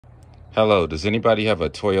Hello, does anybody have a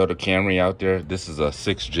Toyota Camry out there? This is a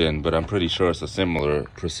 6th gen, but I'm pretty sure it's a similar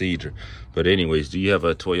procedure. But anyways, do you have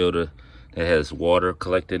a Toyota that has water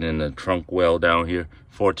collected in the trunk well down here?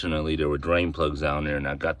 Fortunately, there were drain plugs down there and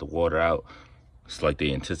I got the water out. It's like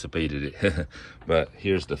they anticipated it. But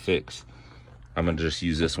here's the fix. I'm gonna just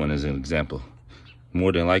use this one as an example.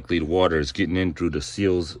 More than likely the water is getting in through the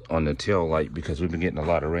seals on the tail light because we've been getting a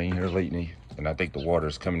lot of rain here lately. And I think the water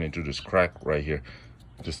is coming in through this crack right here.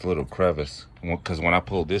 This little crevice, because when I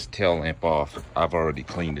pulled this tail lamp off, I've already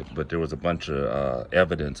cleaned it, but there was a bunch of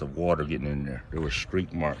evidence of water getting in there. There were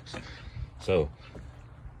streak marks. So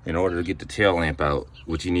in order to get the tail lamp out,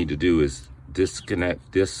 what you need to do is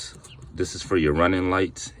disconnect this. This is for your running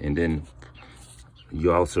lights, and then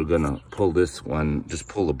you're also gonna pull this one, just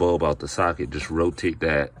pull the bulb out the socket, just rotate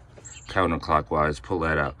that counterclockwise, pull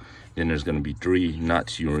that out. Then there's gonna be 3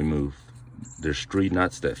 nuts you remove. There's 3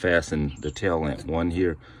 nuts that fasten the tail lamp. One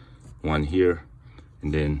here,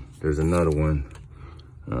 and then there's another one.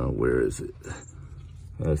 Where is it?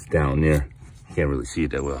 It's down there. Can't really see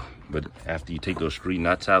it that well. But after you take those 3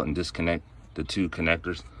 nuts out and disconnect the 2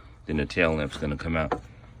 connectors, then the tail lamp's gonna come out.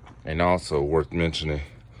 And also worth mentioning,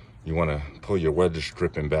 you wanna pull your weather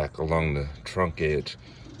stripping back along the trunk edge.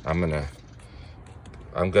 I'm gonna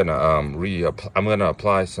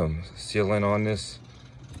apply some sealant on this.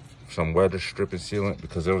 Some weather stripping sealant,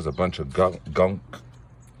 because there was a bunch of gunk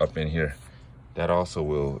up in here that also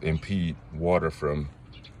will impede water from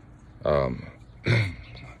I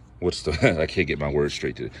can't get my words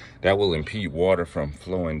straight to it. That will impede water from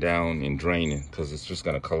flowing down and draining, because it's just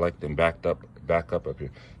going to collect and back up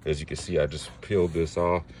here. As you can see, I just peeled this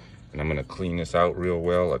off and I'm going to clean this out real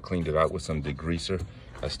well. I cleaned it out with some degreaser.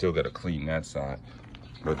 I still got to clean that side,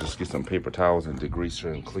 but just get some paper towels and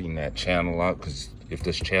degreaser and clean that channel out, because if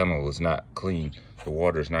this channel is not clean, the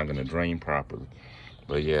water is not going to drain properly.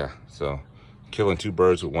 But yeah, so killing 2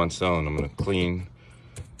 birds with 1 stone. I'm going to clean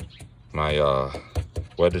my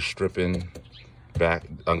weather stripping back.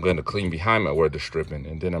 I'm going to clean behind my weather stripping,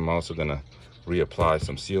 and then I'm also going to reapply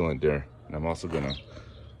some sealant there. And I'm also going to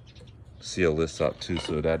seal this up too,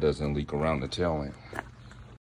 so that doesn't leak around the tail lamp.